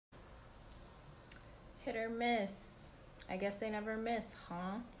Hit or miss. I guess they never miss,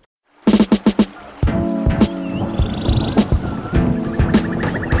 huh?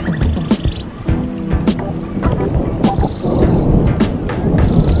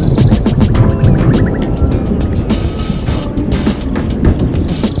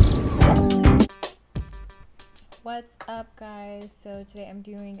 What's up, guys? So today I'm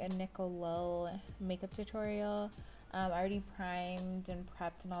doing a Neekolul makeup tutorial. I already primed and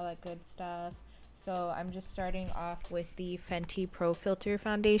prepped and all that good stuff. So I'm just starting off with the Fenty Pro Filter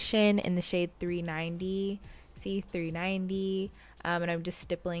Foundation in the shade 390. See, 390. And I'm just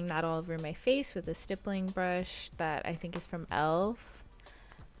stippling that all over my face with a stippling brush that I think is from e.l.f.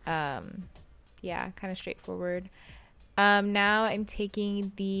 Yeah, kind of straightforward. Now I'm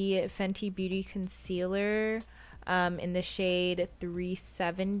taking the Fenty Beauty Concealer in the shade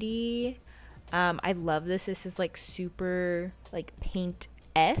 370. I love this. This is like super like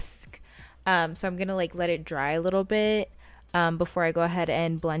paint-esque. So I'm gonna like let it dry a little bit before I go ahead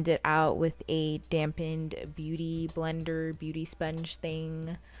and blend it out with a dampened beauty blender, beauty sponge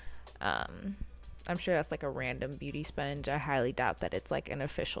thing. I'm sure that's like a random beauty sponge. I highly doubt that it's like an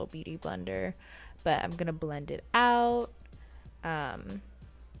official beauty blender, but I'm gonna blend it out.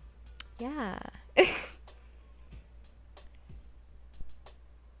 Yeah.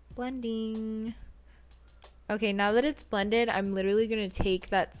 Blending. Okay, now that it's blended, I'm literally going to take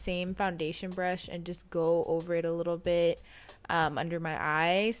that same foundation brush and just go over it a little bit under my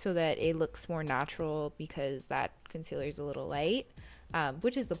eye so that it looks more natural, because that concealer is a little light,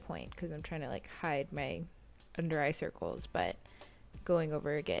 which is the point, because I'm trying to like hide my under eye circles, but going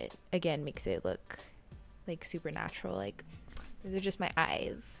over it again makes it look like super natural. Like, these are just my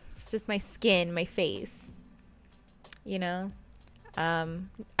eyes. It's just my skin, my face, you know? I'm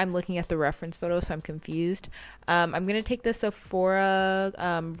looking at the reference photo, so I'm confused. I'm going to take the Sephora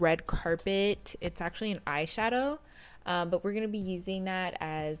red carpet. It's actually an eyeshadow, but we're going to be using that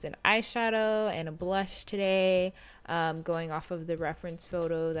as an eyeshadow and a blush today, going off of the reference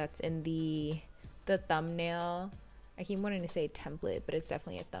photo that's in the thumbnail. I keep wanting to say template, but it's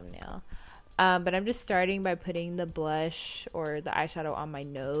definitely a thumbnail. But I'm just starting by putting the blush or the eyeshadow on my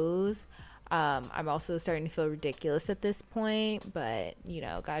nose. I'm also starting to feel ridiculous at this point, but you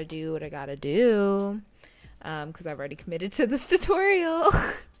know, gotta do what I gotta do, because I've already committed to this tutorial.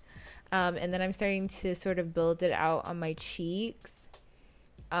 And then I'm starting to sort of build it out on my cheeks.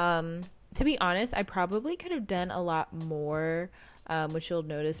 To be honest, I probably could have done a lot more, which you'll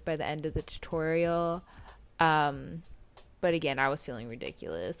notice by the end of the tutorial. But again, I was feeling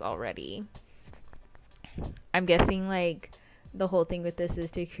ridiculous already. I'm guessing like the whole thing with this is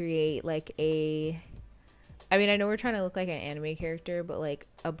to create like I know we're trying to look like an anime character, but like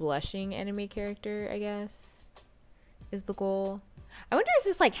a blushing anime character, I guess, is the goal. I wonder, is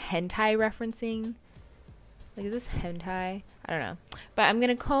this like hentai referencing? Like, is this hentai? I don't know. But I'm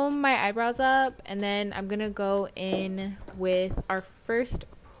gonna comb my eyebrows up, and then I'm gonna go in with our first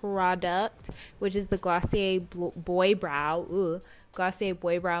product, which is the Glossier Boy Brow. Ooh, Glossier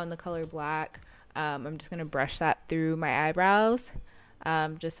Boy Brow in the color black. I'm just going to brush that through my eyebrows,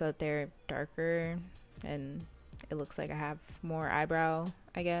 just so that they're darker and it looks like I have more eyebrow,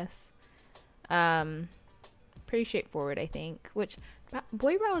 I guess. Pretty straightforward, I think, which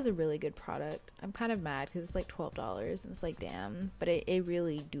Boy Brow is a really good product. I'm kind of mad because it's like $12 and it's like, damn, but it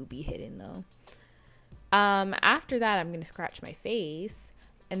really do be hitting though. After that, I'm going to scratch my face,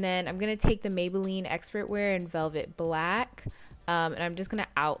 and then I'm going to take the Maybelline Expert Wear in Velvet Black. And I'm just going to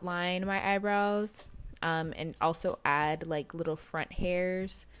outline my eyebrows, and also add like little front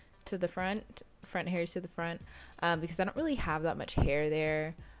hairs to the front, because I don't really have that much hair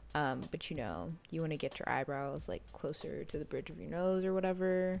there. But you know, you want to get your eyebrows like closer to the bridge of your nose or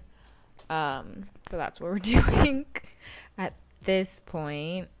whatever. So that's what we're doing at this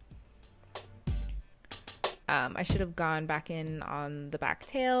point. I should have gone back in on the back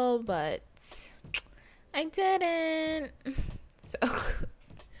tail, but I didn't. So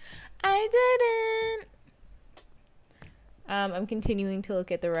I didn't. I'm continuing to look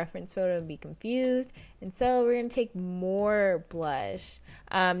at the reference photo and be confused, and so we're gonna take more blush.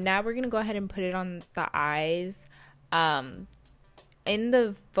 Now we're gonna go ahead and put it on the eyes. In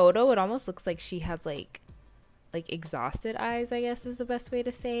the photo, it almost looks like she has like exhausted eyes, I guess is the best way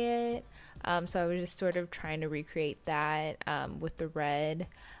to say it. So I was just sort of trying to recreate that with the red.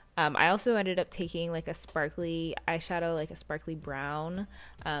 I also ended up taking like a sparkly eyeshadow, like a sparkly brown,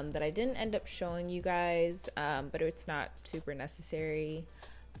 that I didn't end up showing you guys, but it's not super necessary.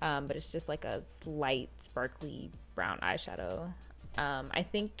 But it's just like a light sparkly brown eyeshadow. I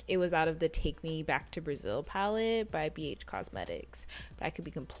think it was out of the Take Me Back to Brazil palette by BH Cosmetics, but I could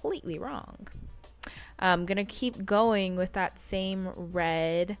be completely wrong. I'm gonna keep going with that same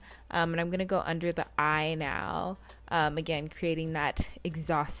red, and I'm gonna go under the eye now. Again, creating that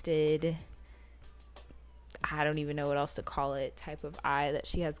exhausted, I don't even know what else to call it, type of eye that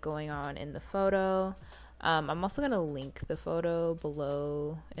she has going on in the photo. I'm also gonna link the photo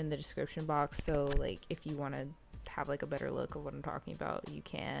below in the description box, so like if you want to have like a better look of what I'm talking about, you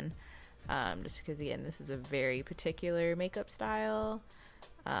can. Just because again, this is a very particular makeup style.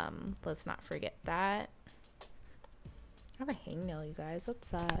 Let's not forget that. I have a hangnail, you guys. That's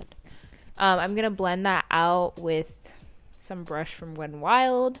sad. I'm gonna blend that out with some brush from Wet n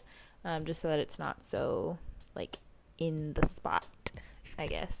Wild, just so that it's not so like in the spot, I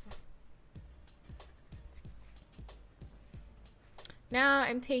guess. Now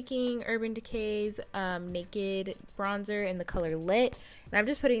I'm taking Urban Decay's Naked Bronzer in the color Lit, and I'm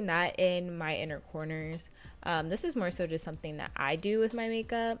just putting that in my inner corners. This is more so just something that I do with my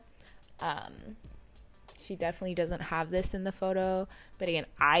makeup. She definitely doesn't have this in the photo, but again,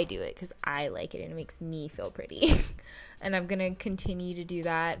 I do it because I like it and it makes me feel pretty. And I'm going to continue to do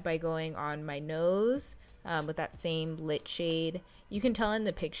that by going on my nose with that same lit shade. You can tell in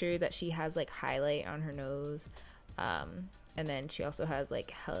the picture that she has like highlight on her nose. And then she also has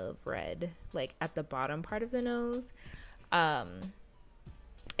like hell of red like at the bottom part of the nose.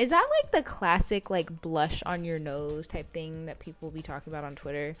 Is that like the classic like blush on your nose type thing that people be talking about on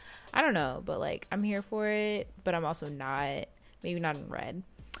Twitter? I don't know, but like I'm here for it, but I'm also not. Maybe not in red.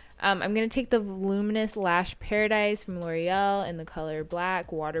 I'm going to take the Voluminous Lash Paradise from L'Oreal in the color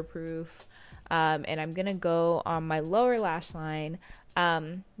Black, waterproof. And I'm going to go on my lower lash line.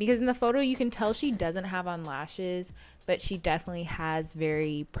 Because in the photo you can tell she doesn't have on lashes, but she definitely has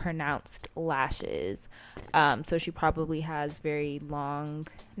very pronounced lashes. So she probably has very long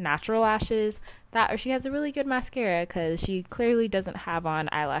natural lashes. That, or she has a really good mascara because she clearly doesn't have on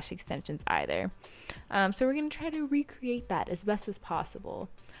eyelash extensions either. So we're going to try to recreate that as best as possible.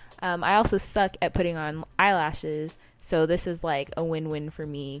 I also suck at putting on eyelashes, so this is like a win-win for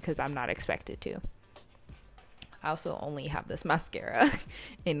me because I'm not expected to. I also only have this mascara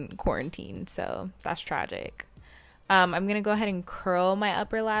in quarantine, so that's tragic. I'm going to go ahead and curl my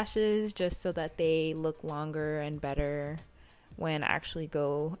upper lashes just so that they look longer and better when I actually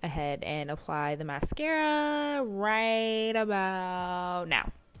go ahead and apply the mascara right about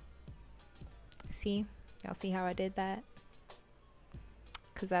now. See? Y'all see how I did that?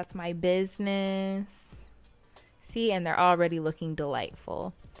 Because that's my business. See? And they're already looking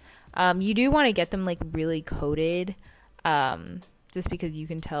delightful. You do want to get them like really coated, just because you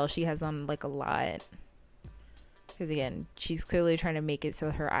can tell she has on like a lot. Because again, she's clearly trying to make it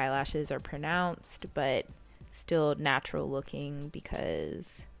so her eyelashes are pronounced, but still natural looking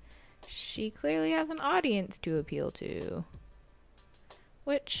because she clearly has an audience to appeal to.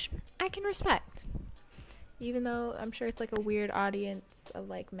 Which I can respect. Even though I'm sure it's like a weird audience of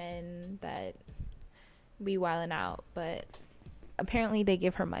like men that be wilding out, but apparently they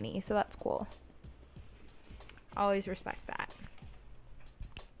give her money, so that's cool. Always respect that.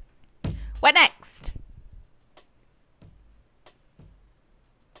 What next?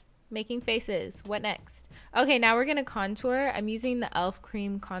 Making faces. What next? Okay, now we're going to contour. I'm using the e.l.f.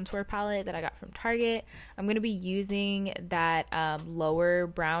 Cream Contour Palette that I got from Target. I'm going to be using that lower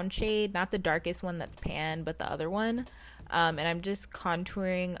brown shade, not the darkest one that's pan, but the other one. And I'm just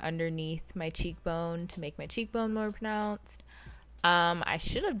contouring underneath my cheekbone to make my cheekbone more pronounced. I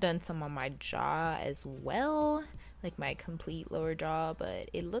should have done some on my jaw as well, like my complete lower jaw, but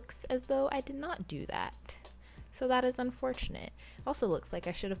it looks as though I did not do that. So that is unfortunate. Also looks like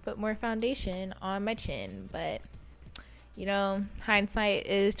I should have put more foundation on my chin, but you know, hindsight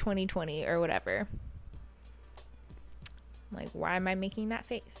is 20/20 or whatever. Like, why am I making that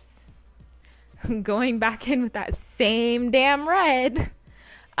face? Going back in with that same damn red.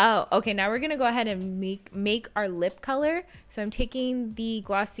 Oh, okay, now we're gonna go ahead and make our lip color. So I'm taking the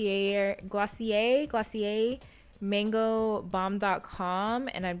Glossier Mango Balm.com,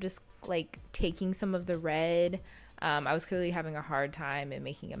 and I'm just like taking some of the red. I was clearly having a hard time and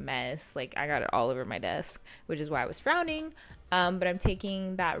making a mess. Like, I got it all over my desk, which is why I was frowning. But I'm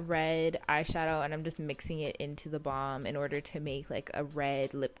taking that red eyeshadow and I'm just mixing it into the balm in order to make like a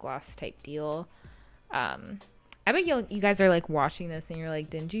red lip gloss type deal. I bet you guys are like watching this and you're like,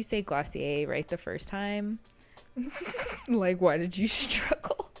 didn't you say Glossier right the first time? Like, why did you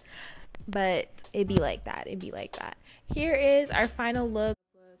struggle? But it'd be like that. It'd be like that. Here is our final look.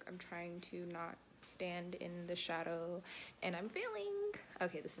 I'm trying to not stand in the shadow and I'm failing.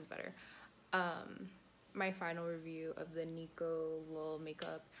 Okay, this is better. My final review of the Neekolul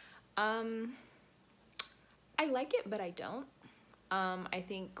Makeup. I like it, but I don't. I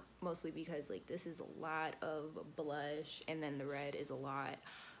think mostly because like this is a lot of blush and then the red is a lot.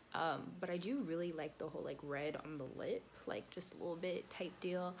 But I do really like the whole like red on the lip, like just a little bit type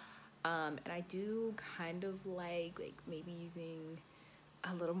deal. And I do kind of like maybe using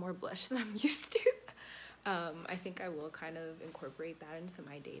a little more blush than I'm used to. I think I will kind of incorporate that into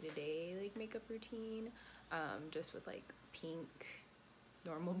my day-to-day like makeup routine, just with like pink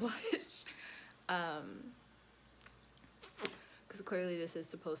normal blush. Because clearly this is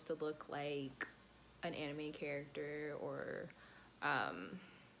supposed to look like an anime character or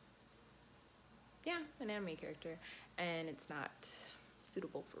yeah, an anime character, and it's not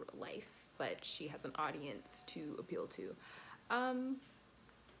suitable for real life, but she has an audience to appeal to.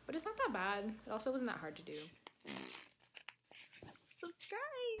 But it's not that bad. It also wasn't that hard to do.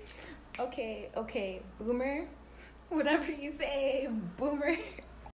 Subscribe. Okay, boomer. Whatever you say, boomer.